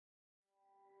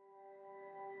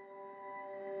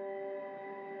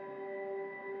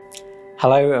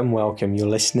Hello and welcome. You're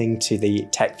listening to the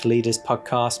Tech for Leaders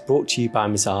podcast brought to you by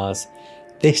Mazars.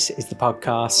 This is the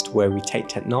podcast where we take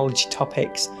technology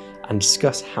topics and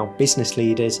discuss how business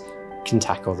leaders can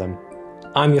tackle them.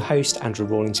 I'm your host, Andrew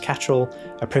Rawlings-Catterall,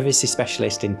 a privacy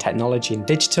specialist in technology and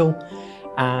digital,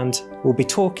 and we'll be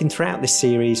talking throughout this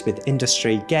series with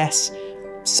industry guests,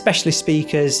 specialist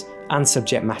speakers and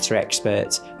subject matter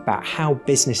experts about how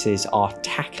businesses are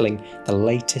tackling the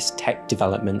latest tech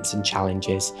developments and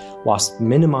challenges whilst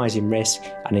minimising risk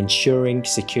and ensuring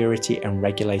security and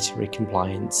regulatory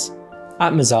compliance.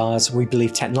 At Mazars, we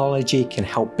believe technology can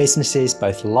help businesses,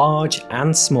 both large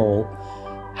and small,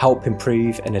 help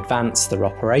improve and advance their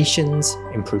operations,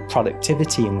 improve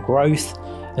productivity and growth,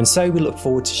 and so we look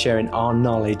forward to sharing our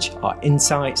knowledge, our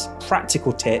insights,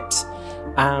 practical tips,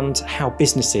 and how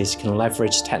businesses can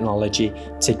leverage technology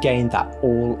to gain that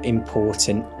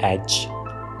all-important edge.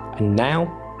 And now,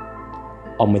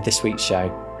 on with this week's show.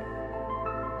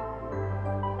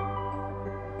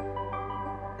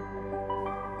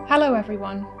 Hello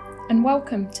everyone, and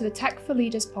welcome to the Tech for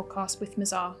Leaders podcast with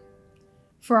Mazar.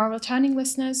 For our returning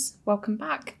listeners, welcome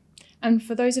back. And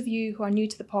for those of you who are new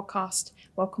to the podcast,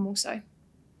 welcome also.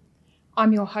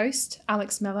 I'm your host,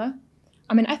 Alex Miller.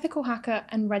 I'm an ethical hacker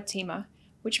and red teamer,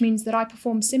 which means that I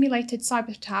perform simulated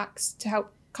cyber attacks to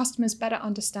help customers better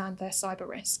understand their cyber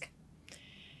risk.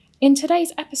 In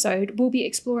today's episode, we'll be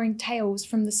exploring tales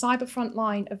from the cyber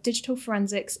frontline of digital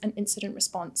forensics and incident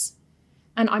response.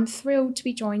 And I'm thrilled to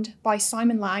be joined by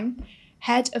Simon Lang,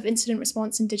 Head of Incident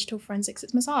Response and Digital Forensics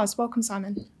at Mazars. Welcome,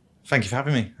 Simon. Thank you for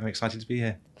having me. I'm excited to be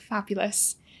here.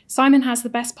 Fabulous. Simon has the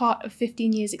best part of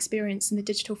 15 years experience in the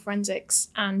digital forensics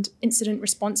and incident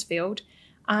response field.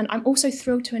 And I'm also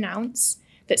thrilled to announce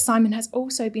that Simon has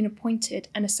also been appointed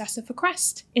an assessor for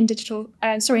Crest in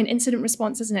incident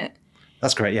response, isn't it?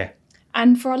 That's great, yeah.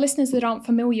 And for our listeners that aren't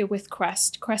familiar with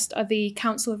Crest are the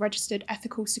Council of Registered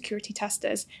Ethical Security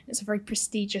Testers. It's a very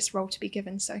prestigious role to be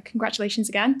given. So congratulations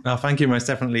again. Oh, thank you. Most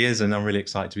definitely is. And I'm really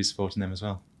excited to be supporting them as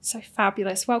well. So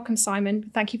fabulous. Welcome,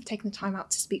 Simon. Thank you for taking the time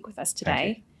out to speak with us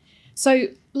today. So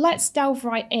let's delve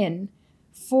right in.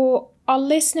 For our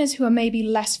listeners who are maybe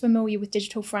less familiar with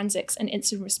digital forensics and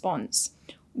incident response,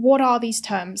 what are these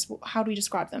terms? How do we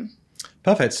describe them?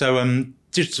 Perfect. So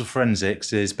digital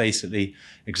forensics is basically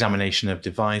examination of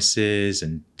devices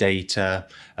and data,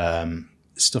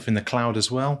 stuff in the cloud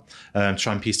as well,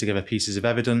 try and piece together pieces of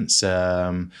evidence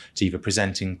to either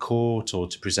present in court or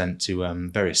to present to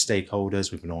various stakeholders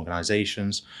within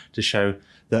organisations to show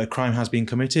that a crime has been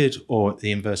committed, or the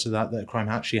inverse of that a crime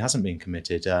actually hasn't been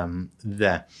committed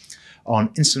there. On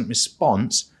incident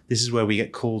response, this is where we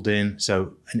get called in.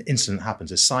 So an incident happens,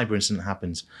 a cyber incident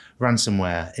happens,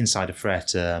 ransomware, insider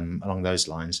threat, along those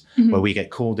lines, where we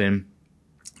get called in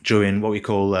during what we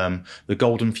call the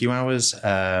golden few hours.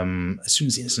 As soon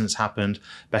as the incident's happened,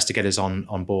 best to get us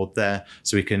on board there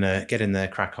so we can get in there,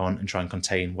 crack on and try and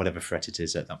contain whatever threat it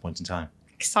is at that point in time.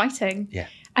 Exciting. Yeah.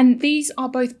 And these are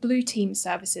both blue team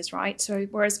services, right? So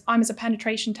whereas I'm as a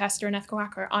penetration tester and ethical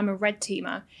hacker, I'm a red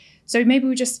teamer. So maybe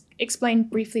we'll just explain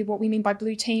briefly what we mean by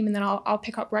blue team, and then I'll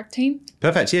pick up red team.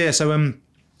 Perfect. Yeah. So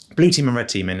blue team and red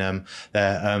team,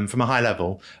 they're from a high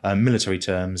level, military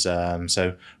terms.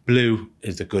 So blue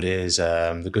is the good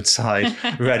the good side.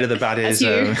 Red are the bad is.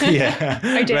 Yeah.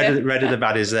 Red are the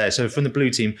bad is there. So from the blue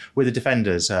team, we're the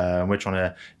defenders. We're trying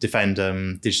to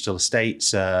defend digital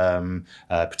estates,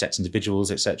 protect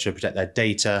individuals, etc., protect their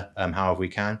data however we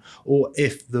can. Or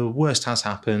if the worst has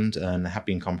happened and they have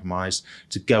been compromised,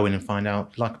 to go in and find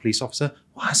out, like a police officer,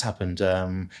 what has happened?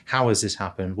 How has this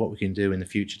happened? What we can do in the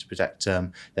future to protect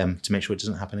them to make sure it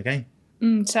doesn't happen again.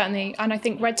 Certainly. And I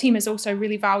think red teamers also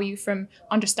really value from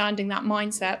understanding that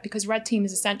mindset, because red team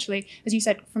is essentially, as you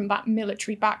said, from that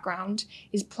military background,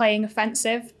 is playing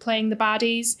offensive, playing the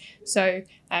baddies. So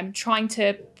trying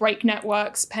to break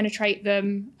networks, penetrate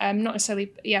them, not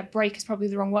necessarily, break is probably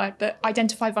the wrong word, but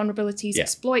identify vulnerabilities,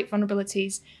 exploit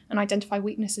vulnerabilities and identify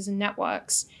weaknesses in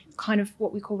networks. Kind of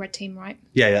what we call red team, right?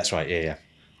 Yeah, that's right. Yeah.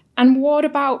 And what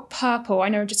about purple? I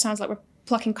know it just sounds like we're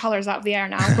plucking colours out of the air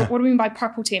now, but what do we mean by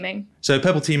purple teaming? So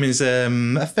purple team is a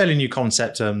fairly new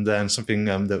concept and something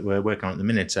that we're working on at the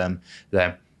minute.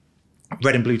 There,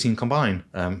 red and blue team combine.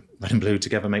 Red and blue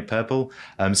together make purple.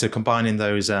 So combining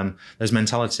those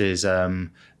mentalities,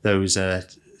 those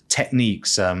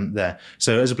techniques there.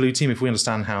 So as a blue team, if we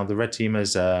understand how the red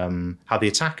teamers, how the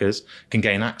attackers can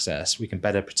gain access, we can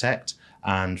better protect.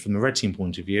 And from the red team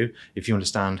point of view, if you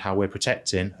understand how we're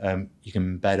protecting, you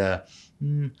can better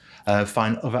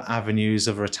find other avenues,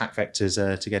 other attack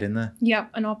vectors to get in there. Yeah,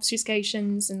 and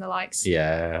obfuscations and the likes.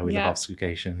 Yeah, we love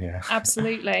obfuscation, yeah.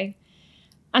 Absolutely.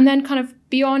 And then kind of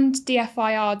beyond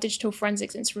DFIR, digital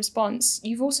forensics incident response,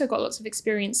 you've also got lots of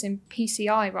experience in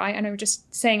PCI, right? I know we're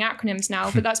just saying acronyms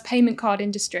now, but that's payment card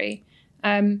industry.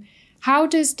 How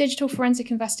does digital forensic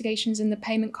investigations in the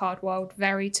payment card world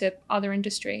vary to other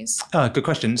industries? Good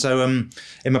question. So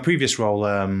in my previous role,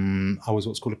 I was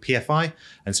what's called a PFI.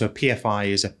 And so a PFI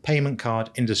is a payment card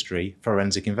industry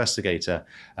forensic investigator.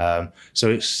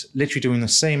 So it's literally doing the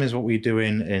same as what we do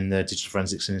in the digital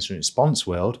forensics and incident response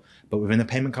world, but within the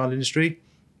payment card industry.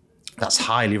 That's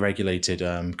highly regulated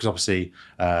because obviously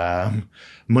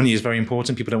money is very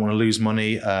important. People don't want to lose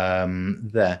money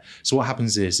there. So what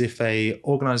happens is if a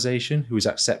organization who is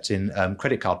accepting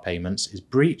credit card payments is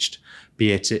breached,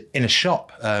 be it in a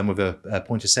shop with a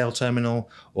point of sale terminal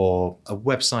or a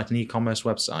website, an e-commerce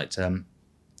website,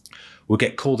 we'll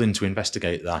get called in to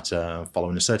investigate that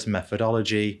following a certain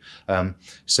methodology.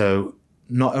 So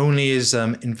not only is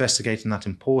investigating that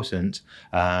important,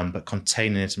 but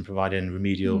containing it and providing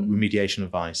remediation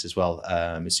advice as well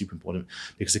is super important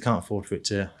because they can't afford for it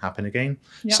to happen again.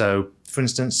 Yep. So, for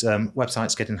instance,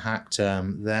 websites getting hacked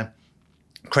there,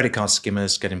 credit card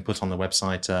skimmers getting put on the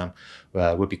website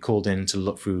would be called in to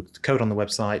look through the code on the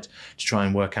website to try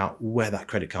and work out where that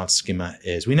credit card skimmer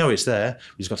is. We know it's there,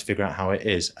 we just got to figure out how it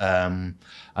is. And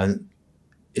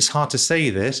it's hard to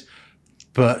say this,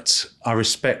 but I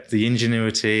respect the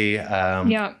ingenuity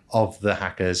of the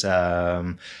hackers.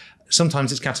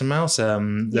 Sometimes it's cat and mouse.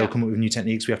 They'll come up with new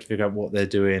techniques. We have to figure out what they're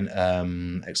doing,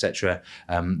 etc.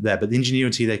 There, but the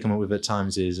ingenuity they come up with at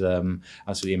times is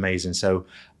absolutely amazing. So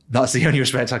that's the only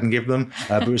respect I can give them,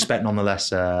 but respect nonetheless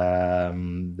there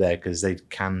because they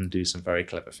can do some very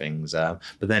clever things. But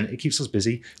then it keeps us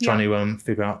busy trying to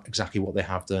figure out exactly what they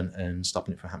have done and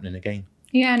stopping it from happening again.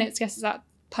 Yeah, and it's that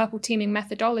purple teaming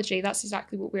methodology. That's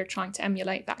exactly what we're trying to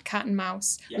emulate, that cat and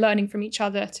mouse, learning from each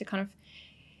other to kind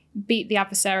of beat the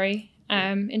adversary.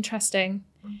 Interesting.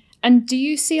 And do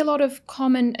you see a lot of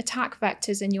common attack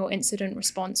vectors in your incident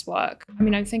response work? I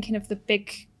mean, I'm thinking of the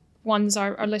big ones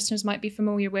our listeners might be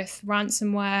familiar with: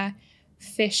 ransomware,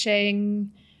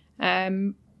 phishing,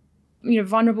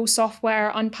 vulnerable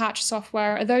software, unpatched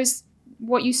software. Are those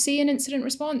what you see in incident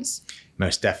response?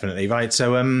 Most definitely, right?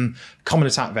 So common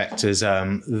attack vectors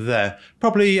there.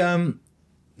 Probably the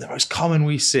most common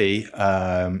we see,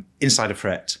 insider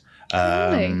threat.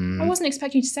 Really? I wasn't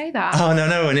expecting you to say that. Oh,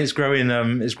 no, and it's growing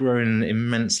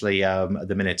immensely at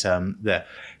the minute there.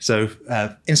 So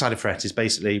insider threat is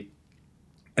basically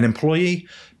an employee,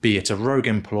 be it a rogue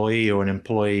employee or an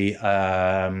employee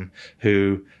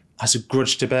who has a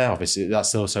grudge to bear. Obviously,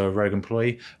 that's also a rogue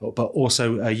employee, but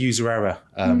also a user error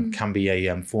can be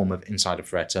a form of insider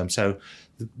threat. So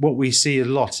what we see a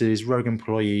lot is rogue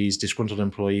employees, disgruntled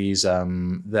employees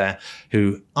there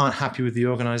who aren't happy with the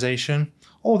organization,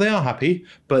 or they are happy,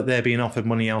 but they're being offered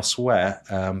money elsewhere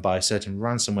by certain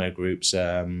ransomware groups,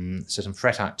 certain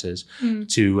threat actors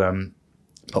to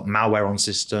put malware on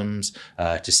systems,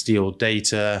 to steal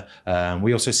data.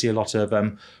 We also see a lot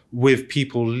of with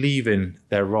people leaving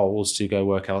their roles to go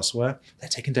work elsewhere, they're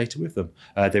taking data with them.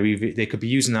 They could be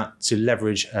using that to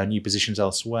leverage new positions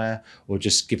elsewhere, or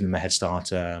just give them a head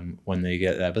start when they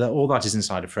get there. But all that is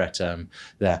insider threat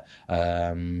there.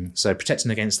 So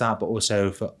protecting against that, but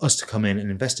also for us to come in and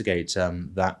investigate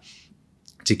that,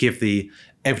 to give the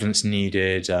evidence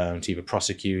needed to either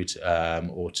prosecute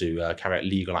or to carry out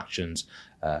legal actions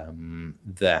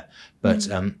there. But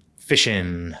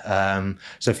phishing.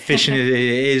 So phishing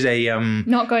is a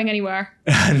not going anywhere.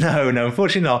 No,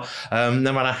 unfortunately not.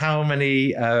 No matter how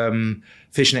many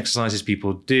phishing exercises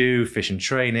people do, phishing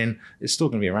training, it's still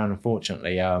going to be around,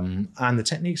 unfortunately. And the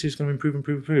techniques are just going to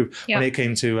improve. Yeah. When it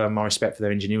came to my respect for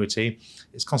their ingenuity,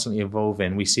 it's constantly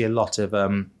evolving. We see a lot of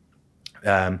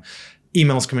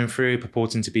emails coming through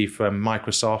purporting to be from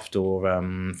Microsoft or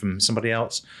from somebody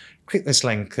else. Click this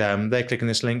link. They're clicking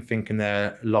this link thinking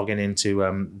they're logging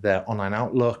into their online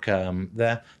Outlook.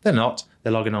 They're not.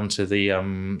 They're logging onto the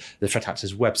threat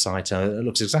actor's website. It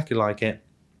looks exactly like it.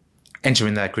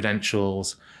 Entering their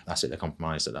credentials. That's it. They're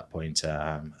compromised at that point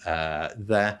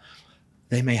there.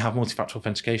 They may have multi-factor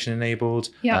authentication enabled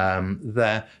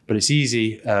there, but it's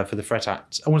easy for the threat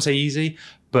act. I won't say easy,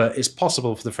 but it's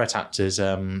possible for the threat actors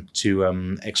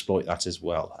to exploit that as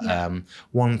well. Yeah.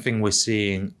 One thing we're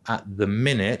seeing at the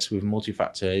minute with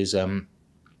multi-factor is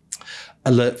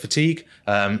alert fatigue.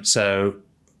 So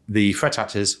the threat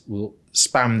actors will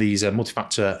spam these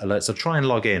multi-factor alerts. They'll try and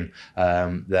log in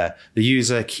there. The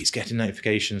user keeps getting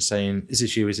notifications saying, is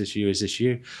this you, is this you, is this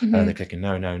you? They're clicking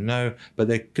no, but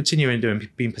they're continuing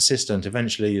being persistent.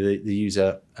 Eventually the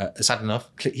user has had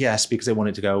enough, click yes because they want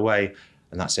it to go away.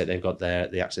 and that's it. They've got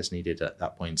the access needed at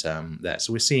that point there.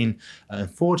 So we're seeing,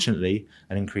 unfortunately,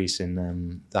 an increase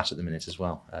in that at the minute as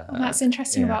well. Well, that's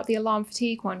interesting about the alarm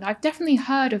fatigue one. I've definitely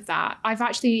heard of that. I've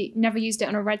actually never used it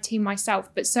on a red team myself,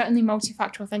 but certainly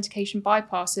multi-factor authentication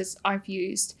bypasses I've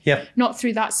used. Yep. Not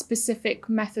through that specific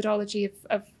methodology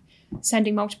of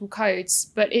sending multiple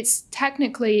codes, but it's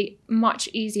technically much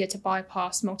easier to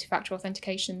bypass multi-factor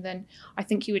authentication than I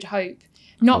think you would hope.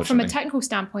 Not from a technical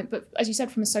standpoint, but as you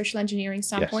said, from a social engineering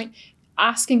standpoint, yes.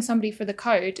 Asking somebody for the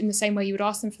code in the same way you would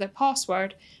ask them for their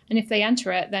password, and if they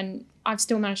enter it, then I've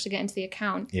still managed to get into the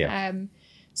account. Yeah.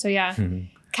 So yeah,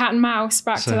 cat and mouse,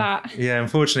 back to that. Yeah,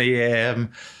 unfortunately,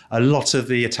 a lot of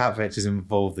the attack vectors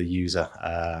involve the user.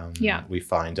 We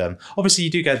find obviously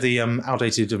you do get the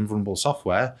outdated and vulnerable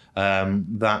software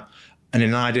that. And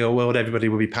in an ideal world, everybody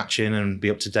will be patching and be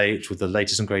up to date with the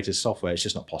latest and greatest software. It's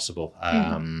just not possible.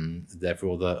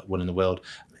 Therefore, the one in the world,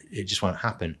 it just won't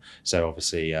happen. So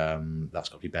obviously, that's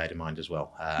got to be bared in mind as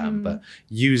well. But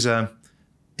user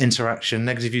interaction,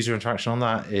 negative user interaction on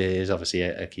that is obviously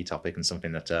a key topic and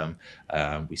something that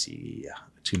we see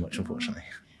too much, unfortunately.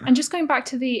 And just going back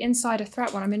to the insider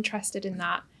threat one, I'm interested in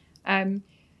that.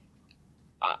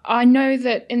 I know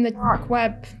that in the dark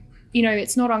web, you know,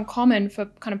 it's not uncommon for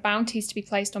kind of bounties to be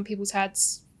placed on people's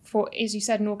heads for, as you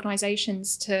said, in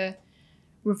organizations to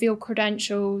reveal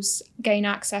credentials, gain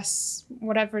access,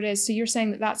 whatever it is. So you're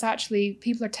saying that that's actually,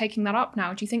 people are taking that up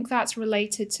now. Do you think that's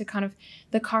related to kind of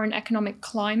the current economic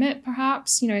climate,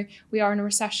 perhaps? You know, we are in a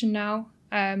recession now.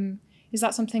 Is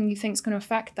that something you think is going to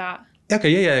affect that?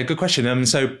 Okay, yeah, good question.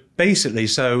 So basically,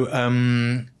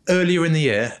 earlier in the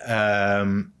year,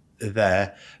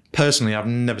 personally, I've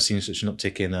never seen such an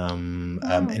uptick in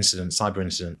cyber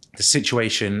incident. The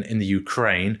situation in the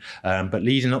Ukraine, but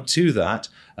leading up to that,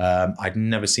 I'd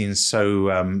never seen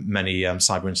so many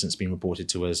cyber incidents being reported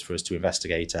to us for us to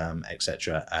investigate,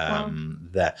 etc.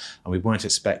 There, and we weren't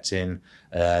expecting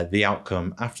the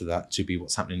outcome after that to be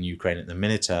what's happening in Ukraine at the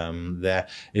minute.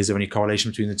 Is there any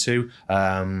correlation between the two?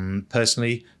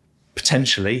 Personally,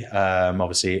 potentially,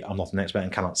 obviously, I'm not an expert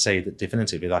and cannot say that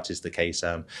definitively that is the case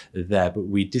there, but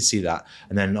we did see that.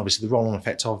 And then obviously the roll-on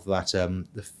effect of that,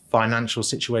 the financial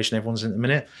situation everyone's in at the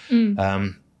minute,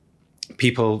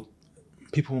 people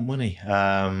want money.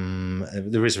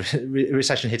 There is a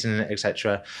recession hitting,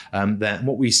 etc. Then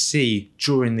what we see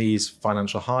during these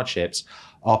financial hardships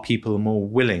are people more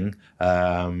willing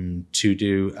to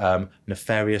do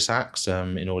nefarious acts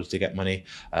in order to get money.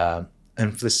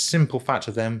 And for the simple fact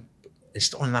of them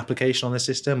installing an application on the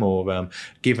system or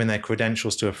giving their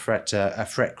credentials to a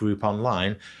threat group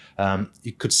online,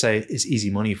 you could say it's easy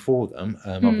money for them.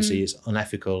 Obviously, it's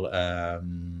unethical.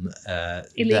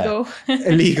 Illegal.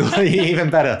 Illegal, even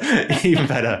better.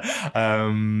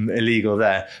 Illegal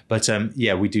there. But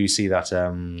yeah, we do see that,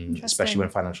 especially when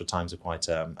financial times are quite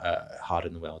hard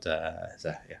in the world.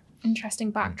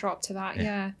 Interesting backdrop to that,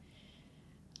 yeah.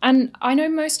 And I know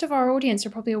most of our audience are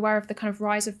probably aware of the kind of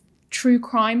rise of true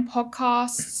crime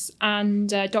podcasts and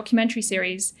documentary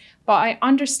series, but I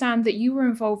understand that you were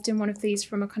involved in one of these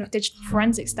from a kind of digital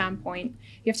forensic standpoint.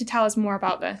 You have to tell us more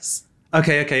about this.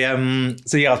 Okay.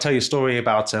 So yeah, I'll tell you a story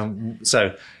about,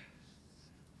 so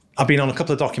I've been on a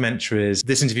couple of documentaries.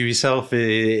 This interview yourself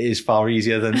is far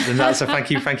easier than that. So thank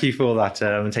you for that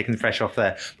and taking the pressure off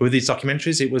there. But with these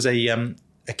documentaries, it was a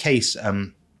case,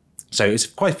 so it's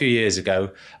quite a few years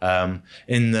ago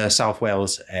in the South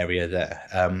Wales area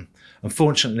there.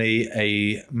 Unfortunately,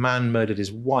 a man murdered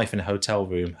his wife in a hotel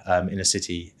room in a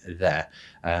city there.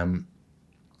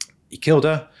 He killed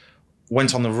her,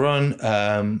 went on the run,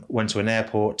 went to an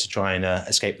airport to try and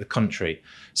escape the country.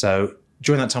 So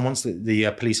during that time, once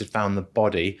the police had found the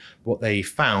body, what they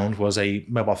found was a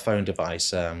mobile phone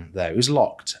device there. It was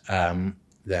locked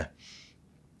there.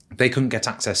 They couldn't get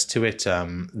access to it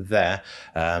there,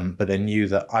 but they knew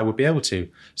that I would be able to.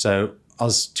 So I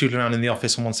was tooling around in the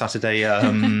office on one Saturday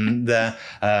there,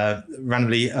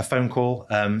 randomly a phone call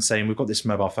saying, we've got this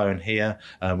mobile phone here.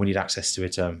 We need access to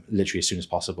it literally as soon as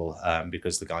possible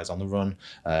because the guy's on the run.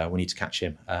 We need to catch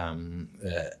him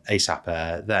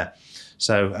ASAP there.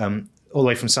 So all the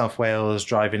way from South Wales,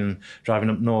 driving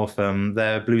up north,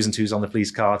 there, blues and twos on the police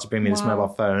car to bring me this mobile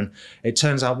phone. It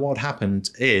turns out what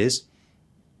happened is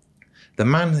the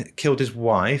man that killed his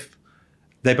wife,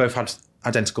 they both had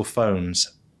identical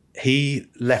phones. He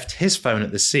left his phone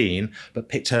at the scene, but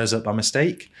picked hers up by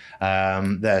mistake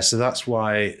there. So that's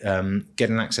why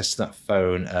getting access to that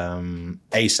phone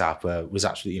ASAP was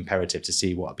absolutely imperative to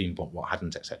see what had been bought, what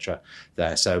hadn't, etc.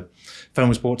 there. So phone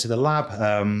was brought to the lab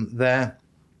there.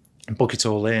 book it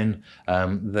all in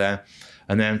there.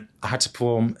 And then I had to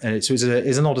perform, and so it's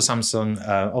an older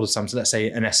Samsung, let's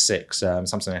say an S6,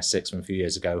 Samsung S6 from a few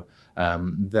years ago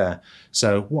there.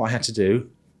 So what I had to do,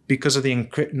 because of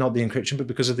not the encryption, but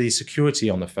because of the security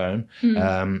on the phone,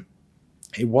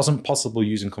 it wasn't possible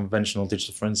using conventional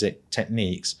digital forensic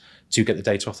techniques to get the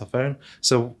data off the phone.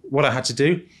 So what I had to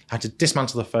do, I had to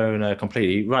dismantle the phone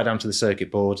completely, right down to the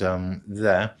circuit board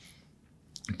there,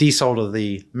 desolder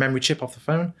the memory chip off the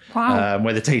phone,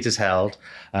 where the data's held,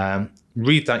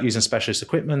 read that using specialist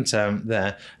equipment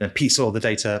there, and piece all the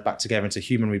data back together into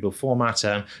human readable format.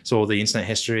 So all the internet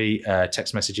history,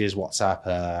 text messages, WhatsApp,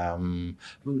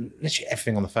 literally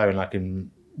everything on the phone. I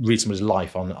can read somebody's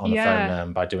life on the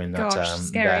phone by doing that. Gosh,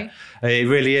 scary. It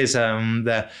really is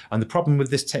there. And the problem with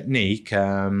this technique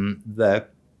there,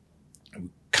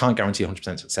 can't guarantee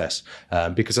 100% success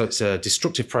because it's a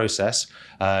destructive process.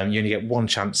 You only get one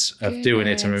chance of doing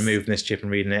it and removing this chip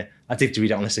and reading it. I did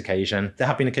read it on this occasion. There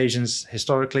have been occasions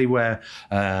historically where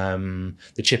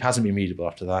the chip hasn't been readable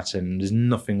after that, and there's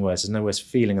nothing worse. There's no worse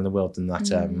feeling in the world than that.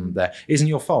 There isn't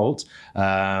your fault,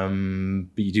 but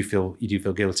you do feel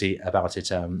guilty about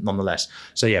it nonetheless.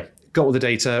 So yeah. Got all the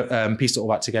data, pieced it all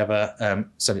back together,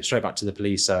 sent it straight back to the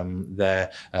police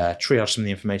there, triaged some of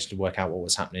the information to work out what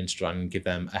was happening to try and give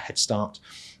them a head start.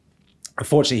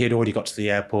 Unfortunately, he had already got to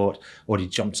the airport, already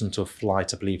jumped into a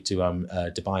flight, I believe, to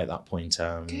Dubai at that point.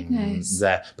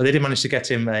 There, but they did manage to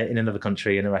get him in another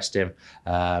country and arrest him.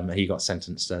 He got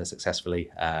sentenced successfully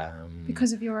partly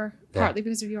because of your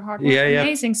hard work.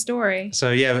 Amazing story. So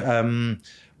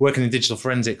working in the digital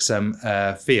forensics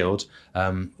field,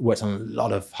 worked on a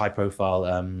lot of high-profile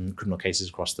criminal cases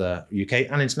across the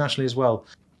UK and internationally as well.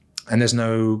 And there's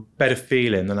no better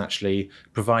feeling than actually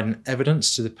providing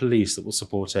evidence to the police that will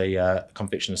support a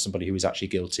conviction of somebody who is actually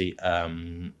guilty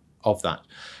of that.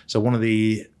 So one of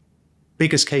the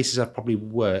biggest cases I've probably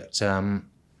worked up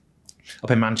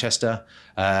in Manchester,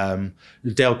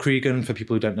 Dale Cregan, for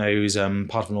people who don't know, who's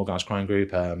part of an organised crime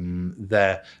group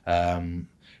there.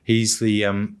 He's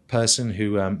the person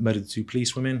who murdered the two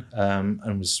police women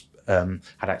and was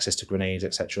had access to grenades,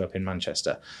 etc., up in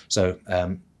Manchester. So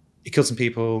he killed some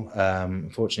people,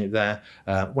 unfortunately, there.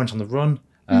 Went on the run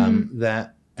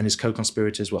there, and his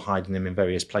co-conspirators were hiding him in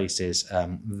various places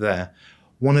there.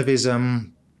 One of his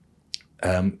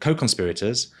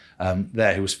co-conspirators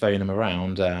there, who was ferrying him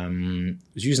around,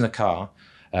 was using a car,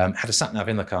 had a sat-nav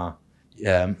in the car.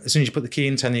 As soon as you put the key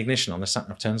in, turn the ignition on, the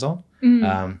sat-nav turns on.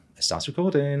 It starts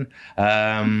recording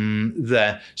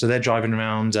there. So they're driving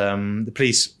around. The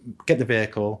police get the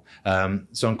vehicle.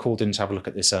 So I'm called in to have a look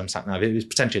at this sat-nav. It was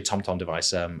potentially a TomTom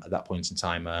device at that point in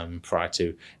time, prior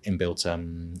to inbuilt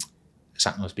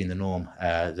sat-navs being the norm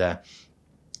there.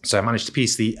 So I managed to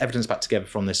piece the evidence back together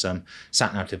from this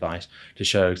sat-nav device to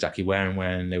show exactly where and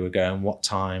when they were going, what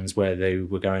times, where they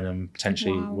were going, and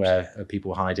potentially where people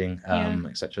were hiding,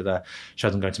 etc. There,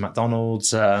 showed them going to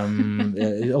McDonald's,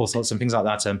 all sorts of things like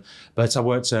that. But I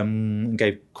worked and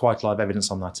gave quite a lot of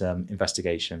evidence on that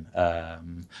investigation for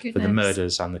the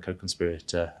murders and the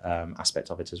co-conspirator aspect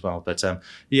of it as well. But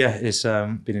it's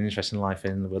been an interesting life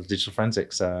in the world of digital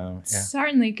forensics.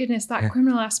 Certainly, goodness, that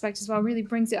criminal aspect as well really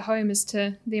brings it home as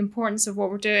to the importance of what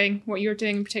we're doing, what you're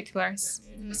doing in particular. It's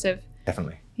massive.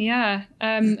 Definitely. Yeah.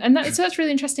 And that's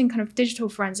really interesting, kind of digital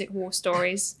forensic war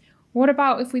stories. What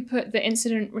about if we put the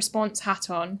incident response hat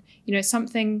on? You know,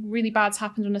 something really bad's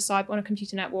happened on a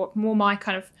computer network, more my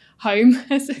kind of home,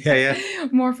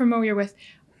 more familiar with.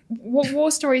 What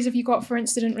war stories have you got for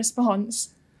incident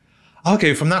response?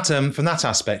 Okay, from that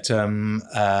aspect,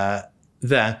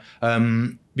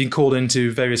 been called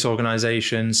into various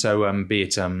organisations, so be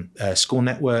it school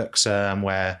networks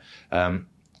where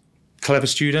clever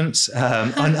students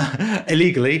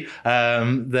illegally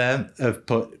there have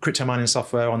put crypto mining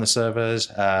software on the servers,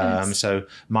 so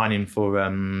mining for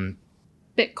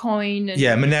Bitcoin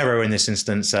and Monero in this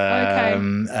instance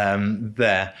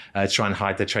there try and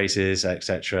hide their traces,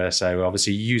 etc. So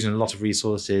obviously using a lot of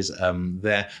resources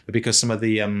there, but because some of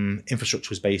the infrastructure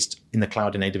was based in the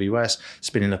cloud in AWS,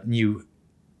 spinning up new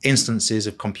instances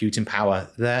of computing power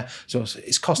there, so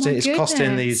it's costing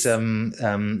these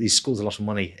schools a lot of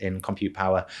money in compute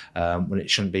power when it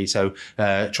shouldn't be. So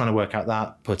trying to work out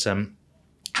that, put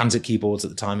hands at keyboards at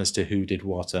the time as to who did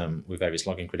what with various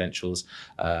login credentials,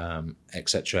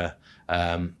 etc.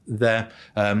 There,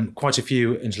 quite a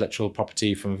few intellectual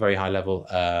property from a very high level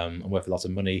and worth a lot of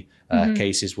money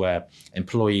cases where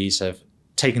employees have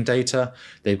taken data,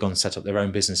 they've gone and set up their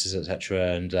own businesses,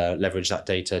 etc., and leverage that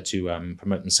data to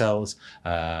promote themselves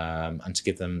and to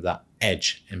give them that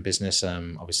edge in business.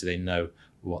 Obviously, they know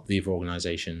what the other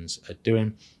organisations are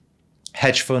doing.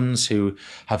 hedge funds who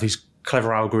have these clever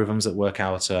algorithms that work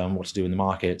out what to do in the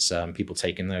markets, people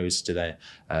taking those to their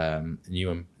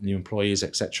new employees,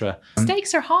 etc.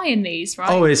 Stakes are high in these,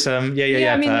 right? Oh, it's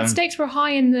yeah. I mean, the stakes were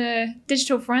high in the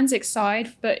digital forensics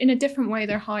side, but in a different way,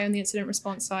 they're high on the incident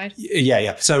response side.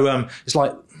 Yeah. So it's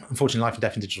like, unfortunately, life and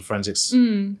death in digital forensics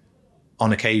on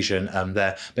occasion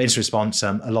there. But incident response,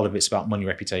 a lot of it's about money,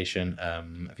 reputation,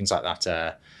 things like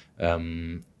that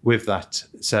with that.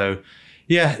 So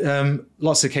yeah,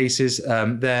 lots of cases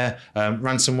there.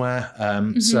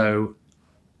 Ransomware. So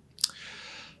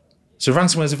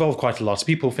ransomware has evolved quite a lot.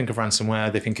 People think of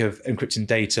ransomware, they think of encrypting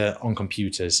data on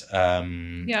computers.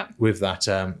 With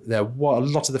that, what a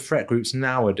lot of the threat groups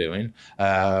now are doing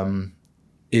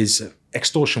is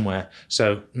extortionware.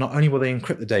 So not only will they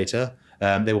encrypt the data,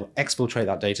 they will exfiltrate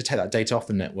that data, take that data off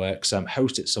the networks,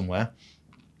 host it somewhere.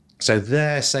 So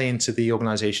they're saying to the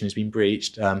organization who's been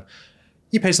breached,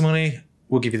 you pay some money,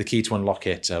 we'll give you the key to unlock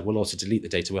it. We'll also delete the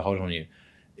data we're holding on you.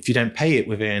 If you don't pay it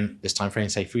within this time frame,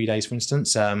 say 3 days, for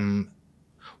instance,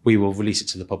 we will release it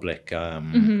to the public.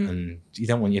 And you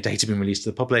don't want your data being released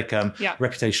to the public.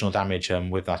 Reputational damage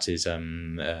with that is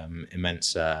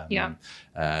immense there.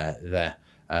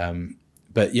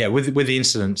 But yeah, with the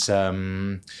incidents,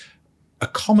 a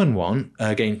common one,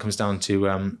 again, comes down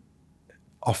to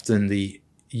often the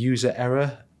user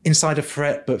error inside a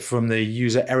threat, but from the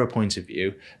user error point of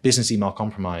view, business email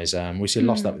compromise. We see a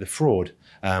lot of that with the fraud.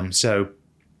 So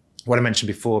what I mentioned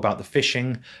before about the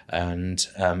phishing and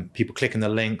people clicking the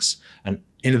links and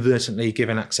inadvertently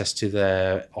giving access to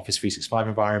their Office 365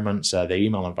 environments, their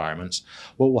email environments,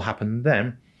 what will happen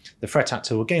then? The threat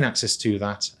actor will gain access to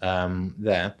that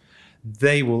there.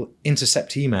 They will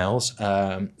intercept emails.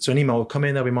 So an email will come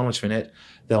in, they'll be monitoring it.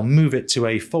 They'll move it to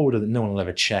a folder that no one will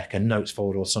ever check, a notes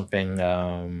folder or something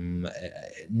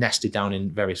nested down in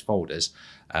various folders.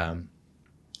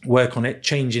 Work on it,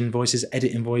 change invoices,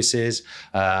 edit invoices,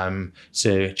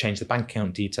 to change the bank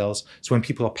account details. So when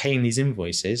people are paying these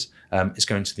invoices, it's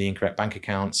going to the incorrect bank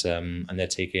accounts and they're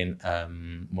taking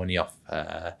money off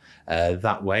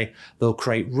that way. They'll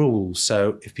create rules.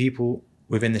 So if people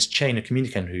within this chain are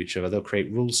communicating with each other, they'll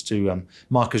create rules to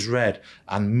mark as read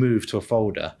and move to a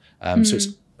folder. So it's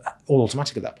all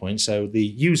automatic at that point. So the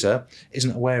user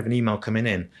isn't aware of an email coming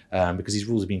in because these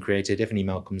rules have been created. If an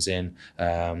email comes in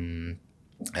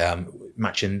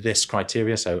matching this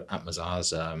criteria, so at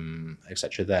Mazars,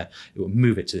 etc., there, it will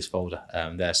move it to this folder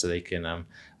there so they can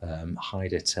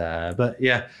hide it. But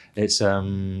yeah, it's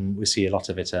we see a lot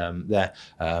of it there.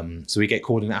 So we get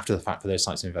called in after the fact for those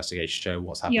types of investigations, show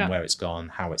what's happened, where it's gone,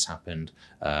 how it's happened.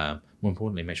 More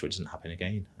importantly, make sure it doesn't happen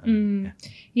again.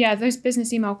 Yeah, those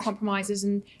business email compromises,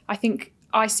 and I think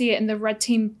I see it in the red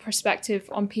team perspective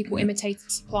on people imitating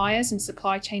suppliers and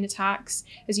supply chain attacks.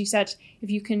 As you said, if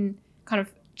you can kind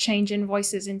of change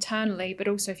invoices internally, but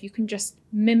also if you can just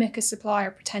mimic a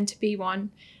supplier, pretend to be one,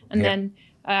 and then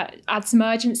add some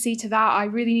urgency to that. I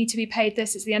really need to be paid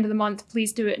this. It's the end of the month.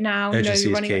 Please do it now.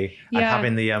 Urgency is key. And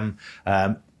having the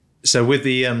so with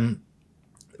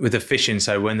the phishing,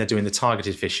 so when they're doing the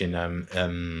targeted phishing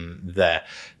there,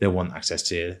 they'll want access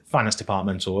to finance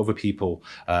department or other people.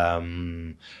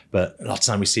 But a lot of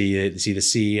time we see the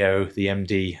CEO, the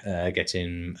MD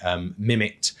getting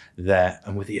mimicked there.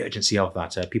 And with the urgency of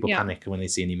that, people panic when they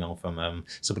see an email from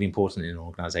somebody important in an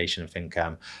organization and think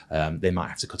they might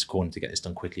have to cut a corner to get this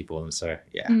done quickly for them. So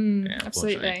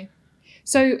absolutely.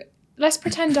 So let's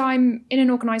pretend I'm in an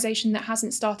organisation that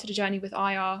hasn't started a journey with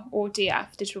IR or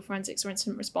DF, digital forensics or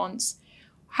incident response.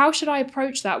 How should I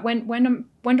approach that? When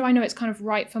do I know it's kind of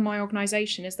right for my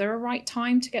organisation? Is there a right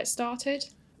time to get started?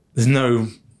 There's no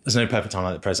perfect time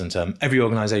like the present. Every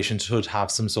organisation should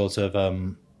have some sort of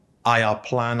IR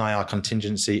plan, IR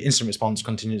contingency, incident response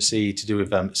contingency to do with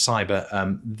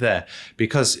cyber there,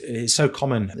 because it's so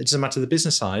common. It doesn't matter the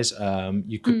business size.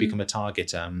 You could become a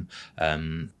target.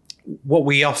 What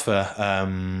we offer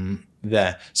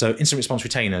there, so incident response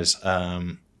retainers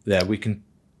there, we can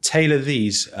tailor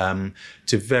these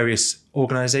to various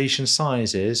organisation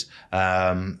sizes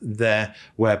there,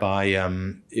 whereby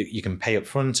you can pay up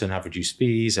front and have reduced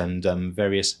fees and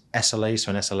various SLAs,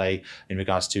 so an SLA in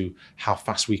regards to how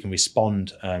fast we can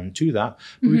respond to that.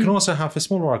 But we can also have for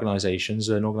smaller organisations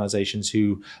and organisations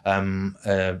who don't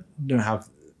have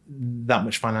that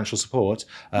much financial support,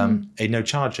 a no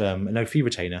charge, a no fee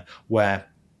retainer, where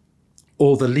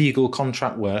all the legal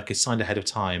contract work is signed ahead of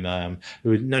time.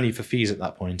 There was no need for fees at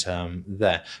that point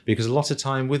there, because a lot of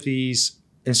time with these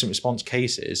incident response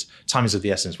cases, time is of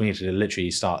the essence. We need to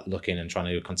literally start looking and trying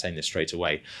to contain this straight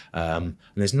away. And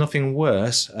there's nothing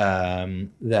worse there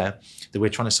that we're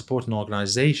trying to support an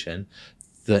organisation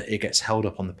that it gets held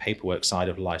up on the paperwork side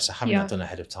of life. So having that done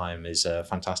ahead of time is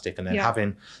fantastic. And then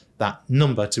having that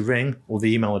number to ring or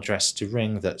the email address to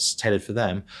ring that's tailored for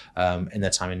them in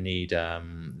their time of need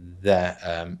there,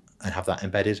 and have that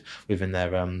embedded within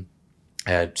their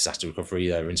disaster recovery,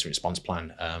 their incident response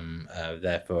plan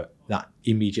there for that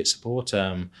immediate support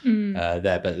there.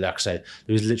 But like I said,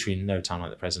 there is literally no time like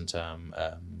the present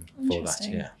for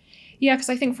that. Yeah, because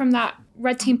I think from that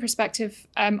red team perspective,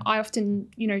 I often,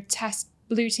 test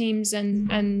blue teams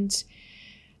and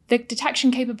the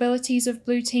detection capabilities of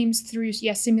blue teams through,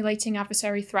 simulating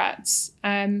adversary threats.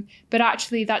 But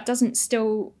actually that doesn't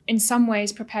still, in some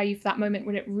ways, prepare you for that moment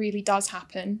when it really does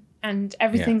happen and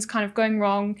everything's kind of going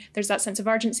wrong. There's that sense of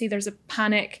urgency. There's a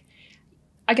panic.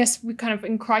 I guess we kind of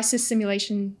in crisis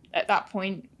simulation at that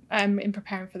point in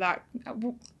preparing for that.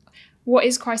 What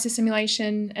is crisis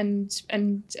simulation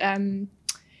and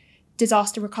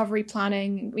disaster recovery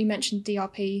planning? We mentioned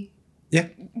DRP. Yeah.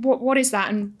 What is that,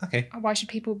 and why should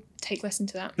people listen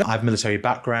to that? I have military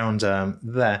background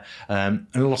there, and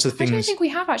a lot of the things. I don't think we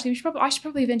have actually. I should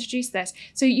probably have introduced this.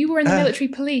 So you were in the military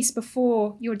police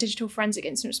before your digital forensic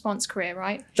incident response career,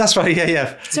 right? That's right.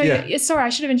 Yeah. So sorry, I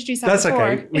should have introduced that. That's before.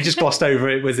 Okay. We just glossed over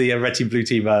it with the red team, blue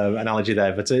team analogy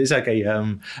there, but it's okay.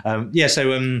 Served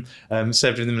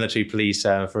in the military police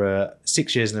for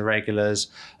 6 years in the regulars,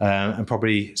 and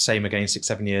probably same again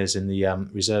 6-7 years in the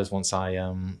reserves once I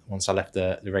left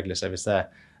the regular service there.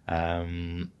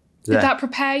 Did that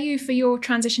prepare you for your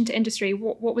transition to industry?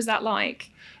 What was that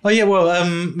like? Oh yeah, well,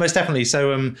 most definitely. So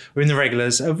we're in the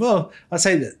regulars. Well, I'd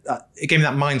say that it gave me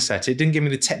that mindset. It didn't give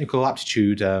me the technical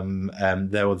aptitude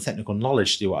there or the technical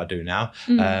knowledge to do what I do now.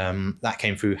 That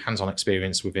came through hands-on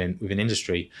experience within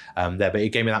industry there. But it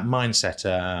gave me that mindset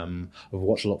of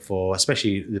what to look for,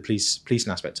 especially the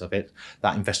policing aspect of it.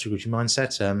 That investigatory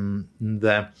mindset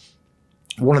there.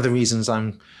 One of the reasons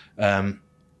I'm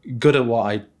good at what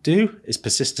I do is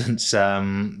persistence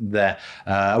there.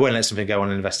 I won't let something go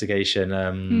on an investigation.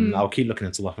 I'll keep looking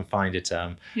until I can find it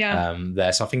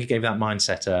there. So I think it gave that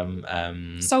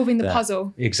mindset. Solving the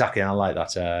puzzle. Exactly, and I like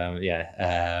that.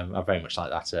 I very much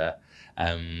like that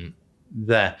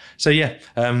there. So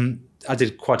I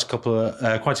did quite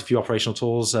a few operational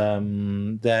tours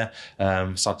there.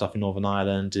 Started off in Northern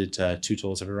Ireland, did 2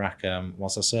 tours of Iraq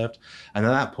whilst I served. And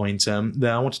at that point, I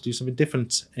wanted to do something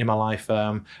different in my life.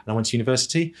 And I went to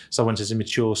university. So I went as a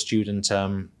mature student. I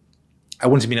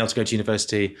wouldn't have been able to go to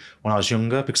university when I was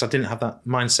younger because I didn't have that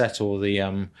mindset or the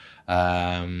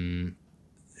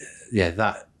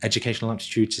that educational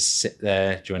aptitude to sit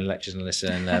there during lectures and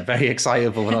listen. Very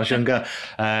excitable when I was younger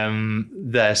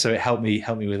there. So it helped me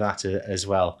with that as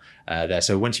well there.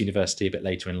 So I went to university a bit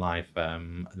later in life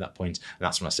at that point, and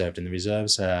that's when I served in the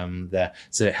reserves there.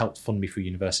 So it helped fund me through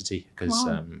university because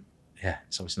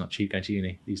it's obviously not cheap going to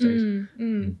uni these days.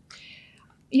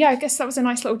 Yeah, I guess that was a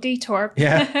nice little detour.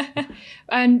 Yeah.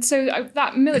 And so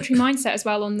that military mindset as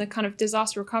well on the kind of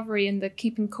disaster recovery and the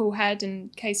keeping cool head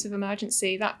in case of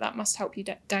emergency, that must help you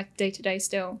day to day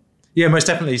still. Yeah, most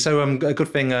definitely. So a good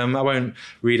thing, I won't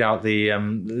read out the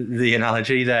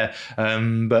analogy there,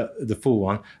 but the full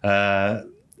one.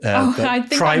 I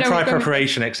think prior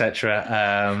preparation,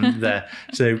 etc. There,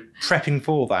 so prepping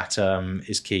for that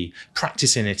is key.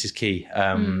 Practicing it is key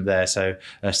there. So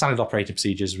standard operating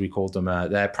procedures, we called them.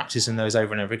 They're practicing those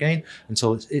over and over again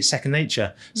until it's second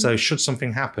nature. So should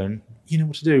something happen, you know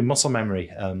what to do. Muscle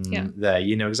memory there.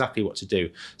 You know exactly what to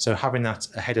do. So having that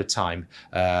ahead of time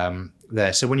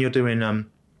there. So when you're doing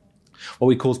what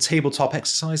we call tabletop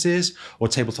exercises or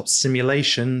tabletop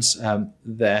simulations,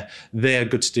 they're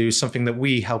good to do, something that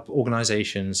we help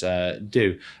organizations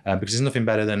do, because there's nothing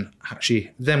better than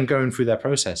actually them going through their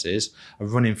processes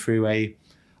of running through a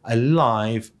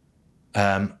live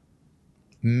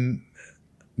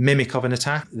mimic of an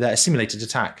attack, a simulated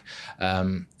attack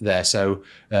there. So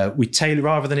we tailor,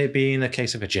 rather than it being a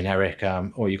case of a generic,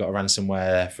 or you got a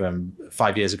ransomware from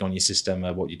 5 years ago on your system,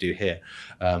 what you do here,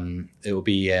 it will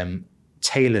be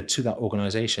tailored to that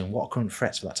organization. What are current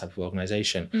threats for that type of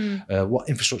organization? What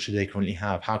infrastructure do they currently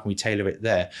have? How can we tailor it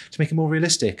there to make it more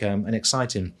realistic and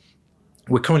exciting?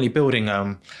 We're currently building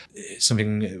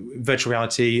something virtual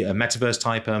reality, metaverse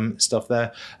type stuff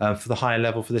there for the higher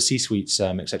level, for the C-suites,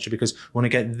 etc., because we want to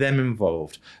get them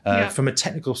involved. From a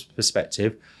technical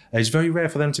perspective, it's very rare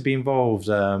for them to be involved.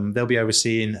 They'll be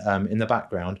overseeing in the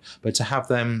background, but to have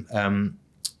them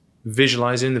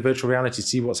visualizing the virtual reality,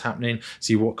 see what's happening,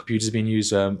 see what computers are being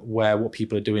used, what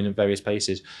people are doing in various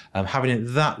places. Having it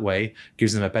that way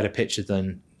gives them a better picture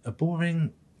than a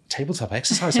boring tabletop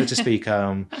exercise, so to speak.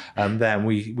 Then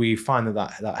we find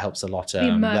that helps a lot. The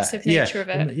immersive nature of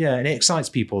it. And it excites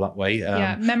people that way.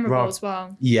 Memorable as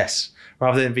well. Yes,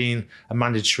 rather than being a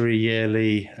mandatory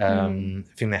yearly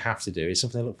thing they have to do, it's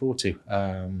something they look forward to.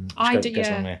 I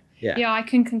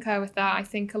can concur with that. I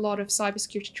think a lot of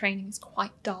cybersecurity training is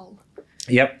quite dull.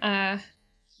 Yep.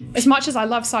 As much as I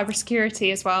love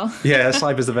cybersecurity as well. Yeah,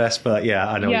 cyber's the best, but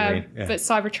I know what you mean. Yeah. But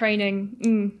cyber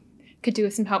training could do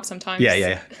with some help sometimes.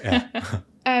 Yeah.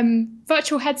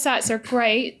 Virtual headsets are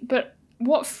great, but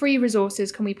what free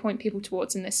resources can we point people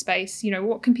towards in this space?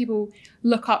 What can people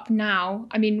look up now?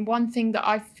 I mean, one thing that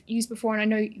I've used before, and I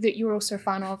know that you're also a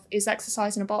fan of, is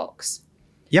Exercise in a Box.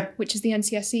 Yep. Which is the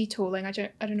NCSC tooling. I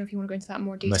don't know if you want to go into that in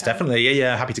more detail. Most definitely.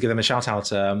 Yeah. Happy to give them a shout out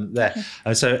there.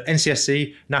 So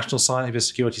NCSC, National Cyber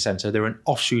Security Centre, they're an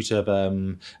offshoot of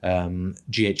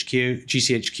GCHQ,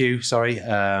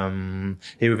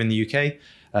 here within the UK.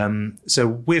 So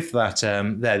with that,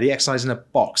 the Exercise in a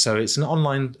Box. So it's an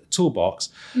online toolbox,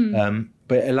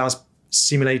 but it allows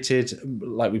simulated,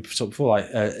 like we talked before,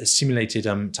 simulated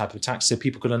type of attacks, so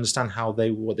people could understand what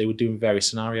they would do in various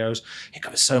scenarios. It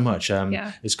covers so much.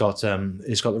 It's got the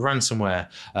ransomware.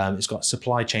 It's got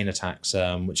supply chain attacks,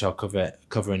 which I'll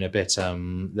cover in a bit.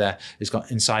 There, it's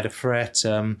got insider threat.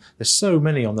 There's so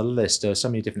many on the list. There are so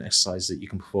many different exercises that you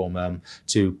can perform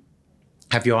to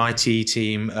have your IT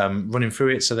team running through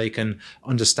it, so they can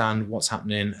understand what's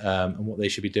happening and what they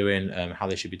should be doing, how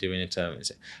they should be doing it.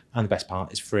 And the best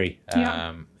part is free. It's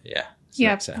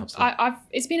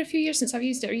been a few years since I've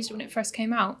used it. I used it when it first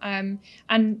came out.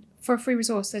 And for a free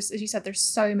resource, as you said, there's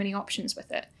so many options with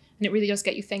it. And it really does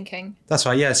get you thinking. That's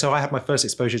right, yeah. So I had my first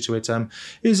exposure to it. It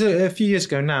was a few years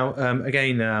ago now.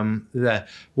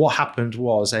 What happened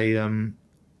was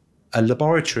a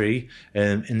laboratory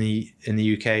in the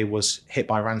UK was hit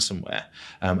by ransomware,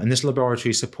 and this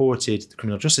laboratory supported the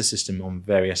criminal justice system on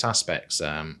various aspects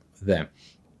there.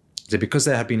 So because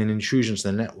there had been an intrusion to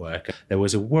the network, there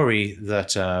was a worry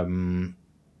that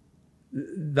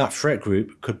that threat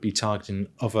group could be targeting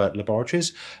other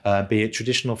laboratories, be it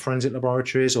traditional forensic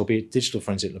laboratories or be it digital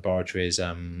forensic laboratories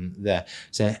there.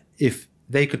 So if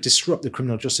they could disrupt the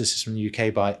criminal justice system in the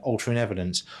UK by altering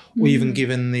evidence, or even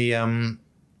given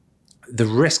the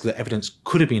risk that evidence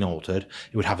could have been altered,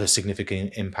 it would have a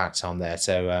significant impact on there.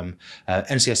 So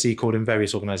NCSC called in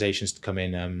various organisations to come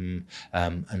in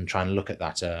and try and look at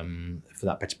that for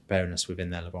that preparedness within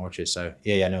their laboratories. So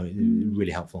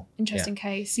really helpful. Interesting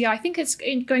case. Yeah, I think it's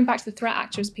going back to the threat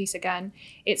actors piece again.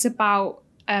 It's about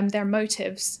their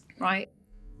motives, right?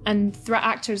 And threat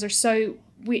actors are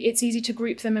it's easy to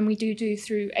group them, and we do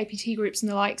through APT groups and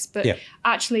the likes, but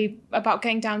actually about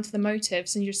getting down to the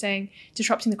motives. And you're saying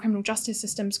disrupting the criminal justice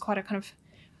system is quite a kind of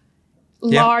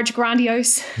large,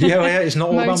 grandiose it's not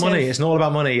all about money. It's not all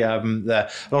about money.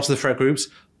 Lots of the threat groups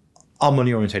are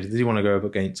money orientated. They do want to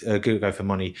go for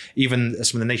money. Even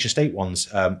some of the nation state ones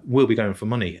will be going for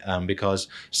money because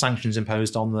sanctions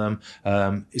imposed on them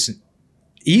isn't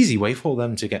easy way for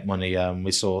them to get money.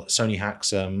 We saw Sony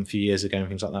hacks a few years ago and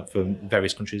things like that from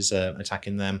various countries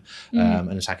attacking them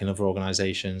and attacking other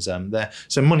organisations there.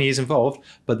 So money is involved,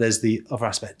 but there's the other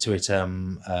aspect to it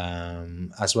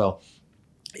as well.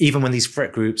 Even when these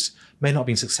threat groups may not have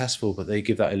been successful, but they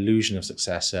give that illusion of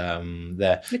success there.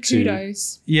 The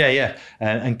kudos.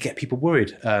 And get people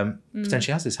worried.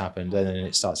 Potentially has this happened? And then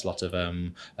it starts a lot of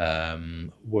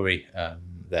worry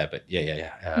there. But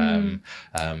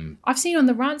I've seen on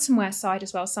the ransomware side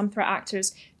as well, some threat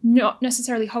actors not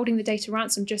necessarily holding the data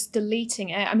ransom, just deleting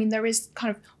it. I mean, there is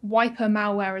kind of wiper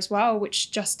malware as well,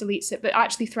 which just deletes it. But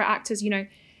actually threat actors,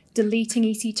 deleting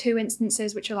EC2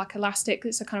 instances, which are like Elastic.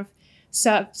 It's a kind of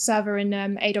server in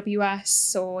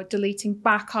AWS, or deleting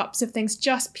backups of things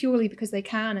just purely because they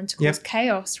can, and to cause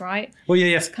chaos, right? Well,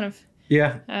 It's kind of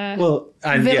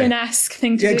and villain-esque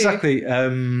thing to do. Exactly.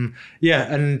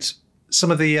 And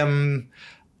some of the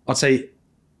I'd say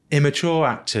immature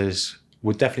actors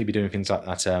would definitely be doing things like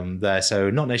that there. So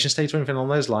not nation state or anything along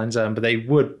those lines, but they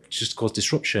would just cause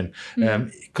disruption.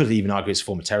 Could even argue it's a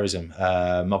form of terrorism.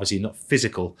 Obviously not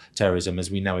physical terrorism as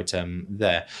we know it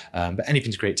there, but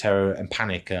anything to create terror and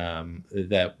panic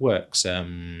there works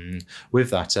with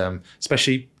that.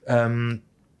 Especially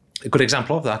a good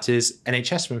example of that is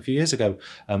NHS from a few years ago,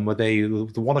 where the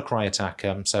WannaCry attack.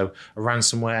 So a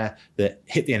ransomware that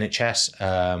hit the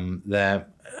NHS there,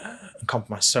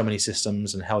 compromised so many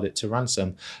systems and held it to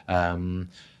ransom.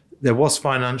 There was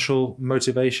financial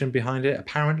motivation behind it,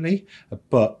 apparently,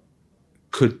 but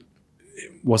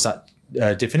was that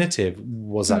definitive?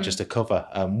 Was that just a cover?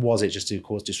 Was it just to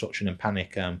cause disruption and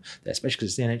panic? Especially because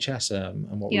it's the NHS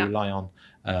and what we rely on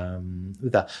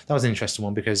with that. That was an interesting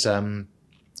one because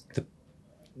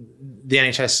the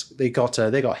NHS, they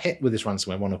got hit with this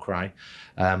ransomware, WannaCry,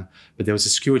 but there was a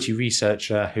security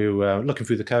researcher who, looking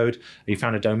through the code, he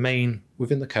found a domain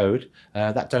within the code.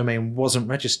 That domain wasn't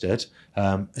registered.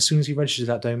 As soon as he registered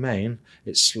that domain,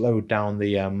 it slowed down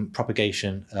the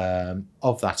propagation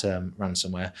of that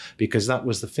ransomware, because that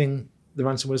was the thing the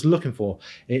ransomware was looking for.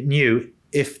 It knew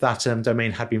if that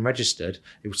domain had been registered,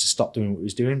 it was to stop doing what it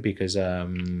was doing, because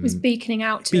it was beaconing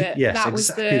out to it. Yes, that exactly was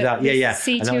the that. Yeah.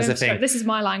 C2 And that was the thing. This is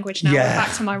my language now. Yeah. We're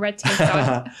back to my red team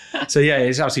side. So yeah,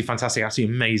 it's absolutely fantastic,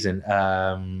 absolutely amazing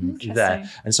there.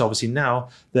 And so obviously now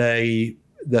the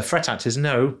threat actors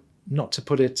know not to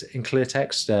put it in clear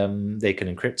text. They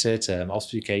can encrypt it,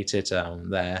 obfuscate it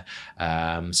there.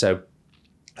 So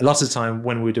a lot of the time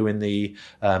when we're doing the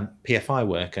PFI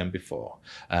work before,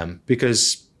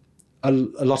 because a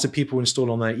lot of people install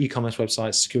on their e-commerce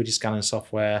websites security scanning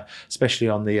software, especially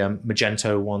on the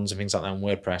Magento ones and things like that on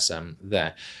WordPress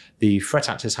there. The threat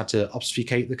actors had to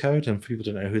obfuscate the code, and people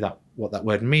don't know what that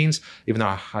word means, even though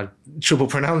I had trouble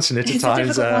pronouncing it at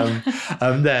times.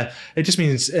 There, it just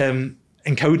means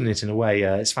encoding it in a way.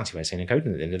 It's a fancy way of saying encoding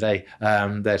it at the end of the day.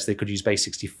 They could use base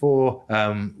 64,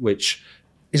 which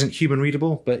isn't human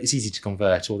readable, but it's easy to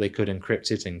convert, or they could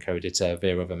encrypt it, encode it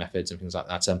via other methods and things like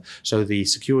that. So the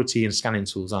security and scanning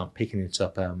tools aren't picking it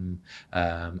up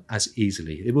as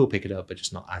easily. They will pick it up, but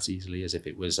just not as easily as if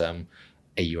it was a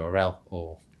URL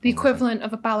or the equivalent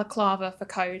of a balaclava for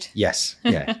code. Yes,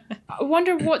 yeah. I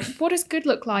wonder what does good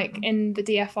look like in the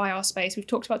DFIR space? We've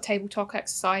talked about tabletop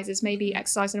exercises, maybe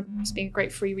exercise in a box being a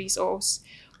great free resource.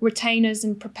 Retainers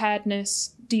and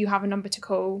preparedness, do you have a number to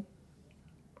call?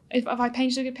 Have I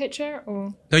painted a good picture?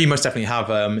 Or No, you most definitely have.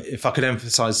 If I could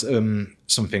emphasise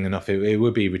something enough, it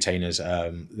would be retainers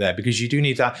there, because you do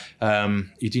need that.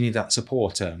 You do need that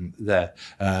support there.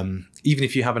 Even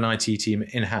if you have an IT team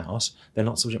in house, they're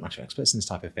not subject matter experts in this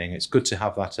type of thing. It's good to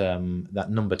have that that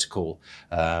number to call.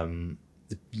 Like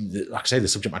I say, the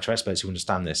subject matter experts who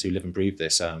understand this, who live and breathe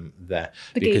this there.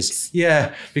 Because you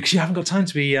haven't got time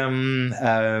to be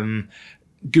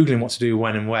Googling what to do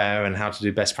when and where and how to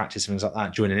do best practice and things like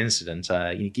that during an incident.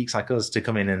 You need geeks like us to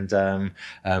come in and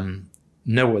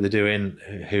know what they're doing,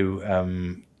 who have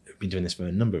been doing this for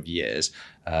a number of years,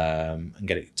 and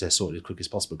get it to sort as quick as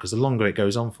possible. Because the longer it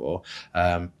goes on for,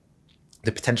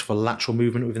 the potential for lateral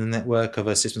movement within the network,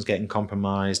 other systems getting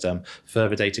compromised,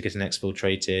 further data getting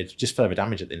exfiltrated, just further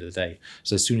damage at the end of the day.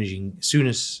 So as soon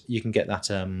as you can get that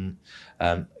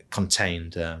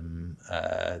contained,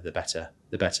 the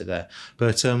better there.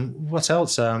 But what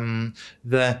else?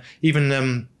 There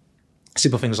even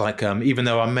simple things like even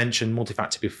though I mentioned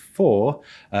multi-factor before,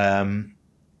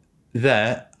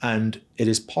 there, and it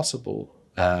is possible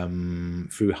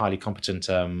through highly competent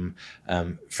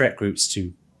threat groups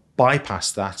to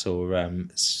bypass that or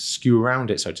skew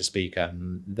around it, so to speak.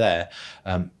 There,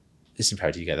 it's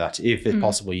imperative you get that. If it's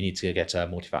possible, you need to get a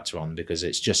multi-factor on, because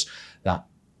it's just that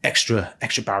extra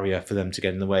barrier for them to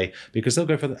get in the way, because they'll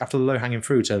go after the low-hanging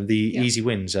fruit, the easy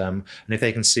wins. And if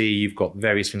they can see you've got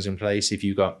various things in place, if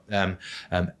you've got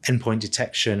endpoint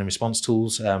detection and response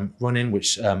tools running,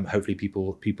 which hopefully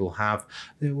people have,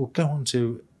 they will go on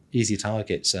to easy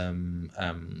targets.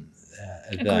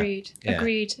 Agreed.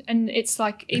 And it's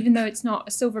like, even though it's not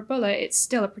a silver bullet, it's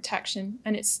still a protection,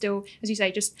 and it's still, as you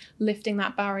say, just lifting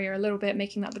that barrier a little bit,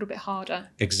 making that a little bit harder.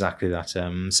 Exactly that.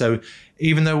 So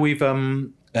even though we've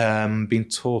been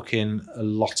talking a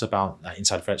lot about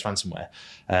inside threats ransomware,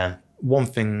 one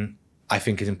thing I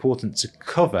think is important to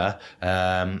cover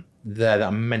there that I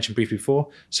mentioned briefly before: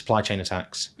 supply chain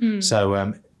attacks.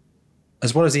 So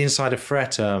as well as the insider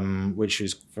threat, which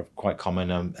is quite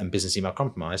common, and business email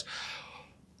compromise,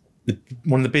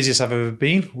 one of the busiest I've ever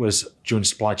been was during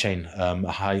supply chain,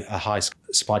 a high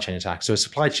supply chain attack. So a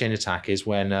supply chain attack is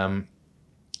when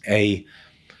a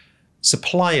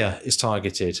supplier is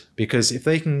targeted, because if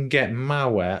they can get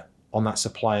malware on that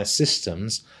supplier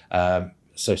systems,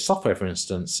 so software, for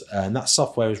instance, and that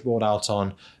software is rolled out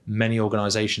on many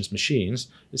organizations' machines,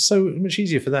 it's so much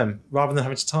easier for them. Rather than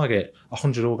having to target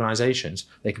 100 organizations,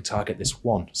 they can target this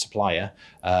one supplier.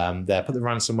 There, put the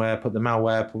ransomware, put the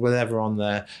malware, put whatever on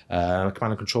there, command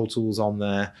and control tools on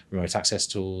there, remote access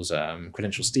tools,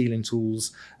 credential stealing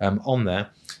tools on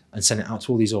there, and send it out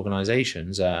to all these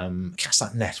organizations, cast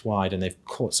that net wide, and they've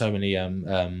caught so many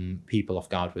people off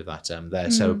guard with that there.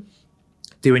 So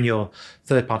doing your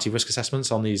third-party risk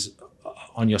assessments on these,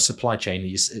 on your supply chain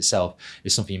itself,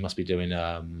 is something you must be doing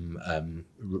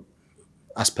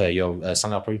as per your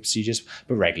standard operating procedures,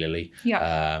 but regularly.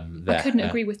 I couldn't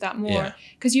agree with that more,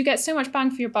 because you get so much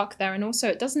bang for your buck there, and also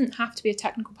it doesn't have to be a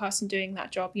technical person doing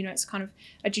that job. You know, it's kind of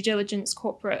a due diligence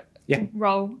corporate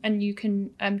role, and you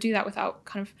can do that without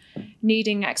kind of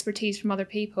needing expertise from other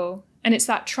people. And it's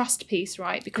that trust piece,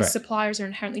 right? Because Correct. suppliers are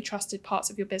inherently trusted parts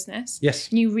of your business. Yes.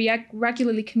 And you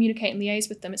regularly communicate and liaise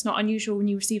with them. It's not unusual when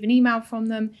you receive an email from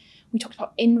them. We talked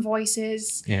about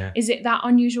invoices. Yeah. Is it that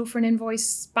unusual for an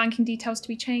invoice banking details to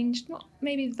be changed? Not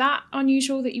maybe that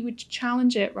unusual that you would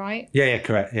challenge it, right? Yeah,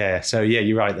 correct. Yeah. So yeah,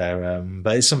 you're right there.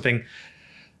 But it's something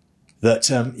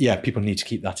that people need to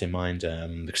keep that in mind,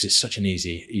 because it's such an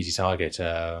easy target.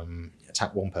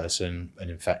 Attack one person and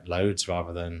infect loads,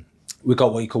 rather than we've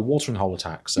got what you call watering hole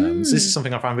attacks. So this is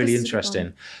something I find really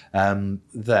interesting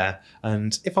there.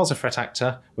 And if I was a threat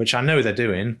actor, which I know they're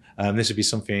doing, this would be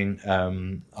something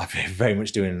I've been very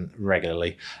much doing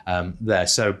regularly there.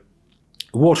 So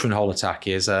a watering hole attack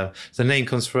is the name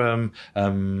comes from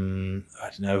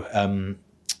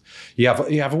you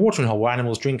have a watering hole where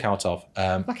animals drink out of.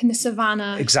 Like in the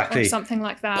savannah, exactly, or something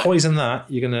like that. Poison that,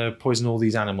 you're going to poison all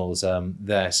these animals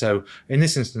there. So in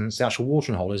this instance, the actual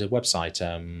watering hole is a website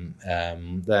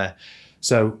there.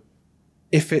 So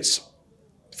if it's,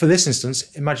 for this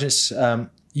instance, imagine it's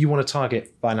you want to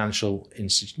target financial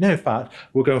institutions. No, in fact,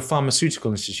 we'll go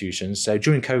pharmaceutical institutions. So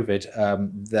during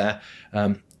COVID,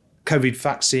 COVID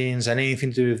vaccines and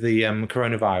anything to do with the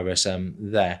coronavirus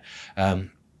there.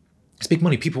 It's big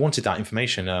money. People wanted that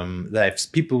information.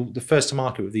 The first to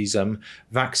market with these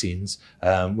vaccines, we're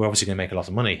obviously going to make a lot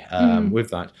of money with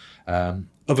that.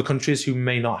 Other countries who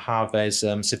may not have as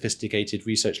sophisticated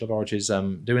research laboratories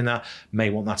doing that may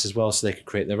want that as well, so they could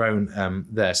create their own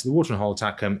there. So the watering hole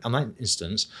attack in that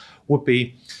instance would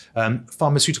be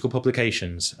pharmaceutical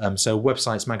publications, so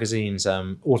websites, magazines,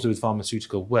 all to do with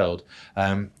pharmaceutical world.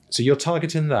 So you're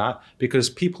targeting that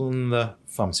because people in the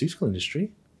pharmaceutical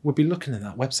industry would be looking at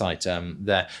that website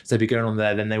there. So they'd be going on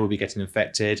there, then they will be getting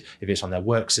infected. If it's on their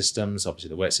work systems, obviously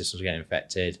the work systems will get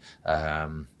infected there.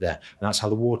 And that's how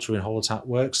the watering hole attack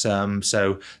works.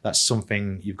 So that's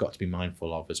something you've got to be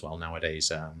mindful of as well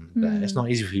nowadays. It's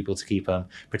not easy for people to keep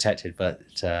protected, but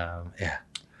yeah.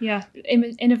 Yeah,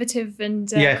 innovative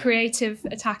and creative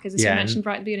attackers, as you mentioned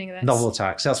right at the beginning of this. Novel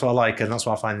attacks, that's what I like, and that's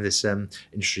why I find this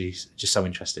industry just so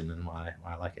interesting and why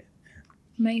I like it.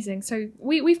 Amazing. So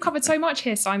we've covered so much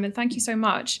here, Simon. Thank you so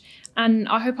much. And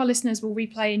I hope our listeners will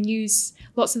replay and use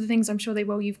lots of the things. I'm sure they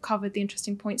will. You've covered the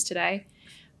interesting points today.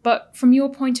 But from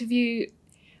your point of view,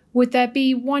 would there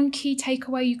be one key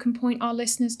takeaway you can point our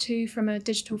listeners to from a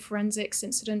digital forensics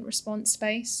incident response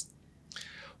space?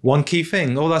 One key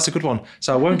thing. Oh, that's a good one.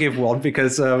 So I won't give one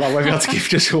because I won't be able to give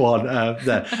just one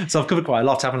there. So I've covered quite a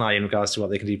lot, haven't I, in regards to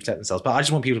what they can do to protect themselves. But I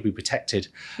just want people to be protected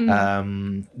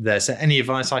there. So any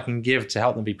advice I can give to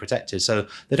help them be protected. So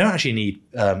they don't actually need,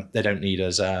 they don't need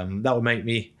us. That would make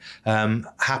me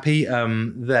happy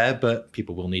there, but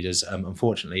people will need us,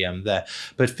 unfortunately, there.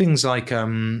 But things like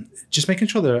just making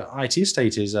sure their IT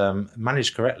estate is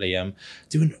managed correctly,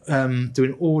 doing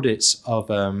audits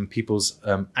of people's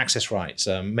access rights,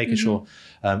 making sure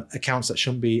accounts that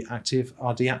shouldn't be active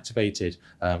are deactivated.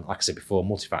 Like I said before,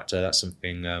 multi-factor, that's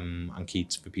something I'm key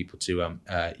for people to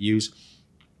use.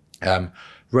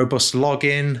 Robust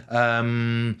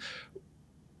login,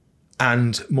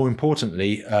 and more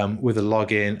importantly, with the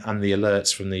login and the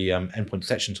alerts from the endpoint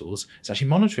detection tools, it's actually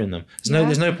monitoring them.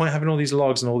 There's no point having all these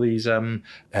logs and all these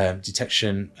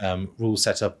detection rules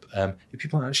set up if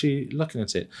people aren't actually looking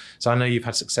at it. So I know you've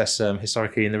had success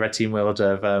historically in the red team world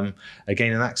of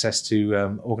gaining access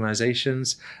to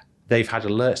organizations. They've had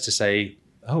alerts to say,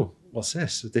 oh, what's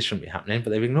this? This shouldn't be happening,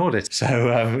 but they've ignored it.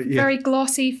 So very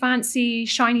glossy, fancy,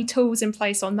 shiny tools in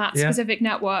place on that specific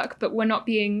network, but we're not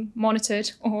being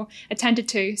monitored or attended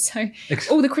to. So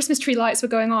all the Christmas tree lights were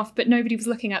going off, but nobody was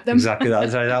looking at them. Exactly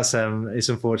that. So that's it's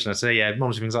unfortunate. So yeah,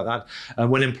 monitor things like that.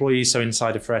 When employees, so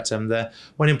inside a threat,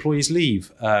 when employees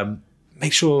leave,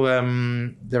 make sure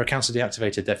their accounts are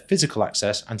deactivated, their physical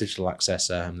access and digital access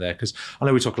there. Because I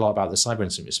know we talk a lot about the cyber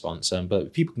incident response, but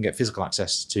if people can get physical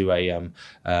access to a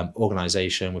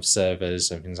organization with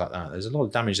servers and things like that, there's a lot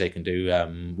of damage they can do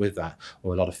with that,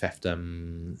 or a lot of theft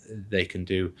they can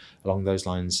do along those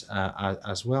lines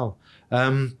as well.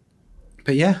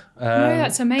 But yeah. No,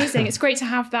 that's amazing. It's great to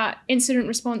have that incident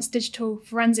response digital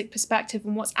forensic perspective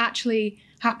on what's actually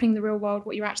happening in the real world,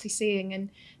 what you're actually seeing, and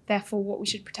therefore what we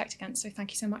should protect against. So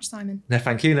thank you so much, Simon. No,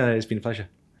 thank you. No, it's been a pleasure.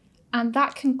 And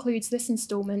that concludes this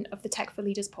instalment of the Tech for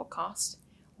Leaders podcast.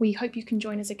 We hope you can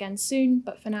join us again soon,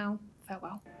 but for now,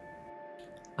 farewell.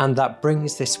 And that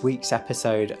brings this week's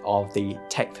episode of the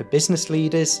Tech for Business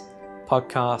Leaders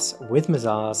podcast with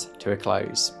Mazars to a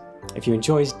close. If you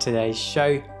enjoyed today's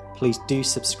show, please do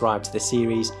subscribe to the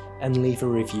series and leave a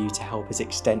review to help us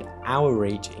extend our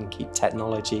reach and keep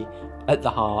technology at the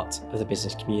heart of the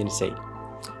business community.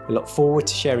 We look forward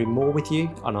to sharing more with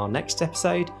you on our next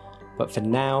episode, but for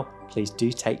now, please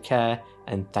do take care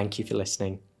and thank you for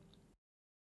listening.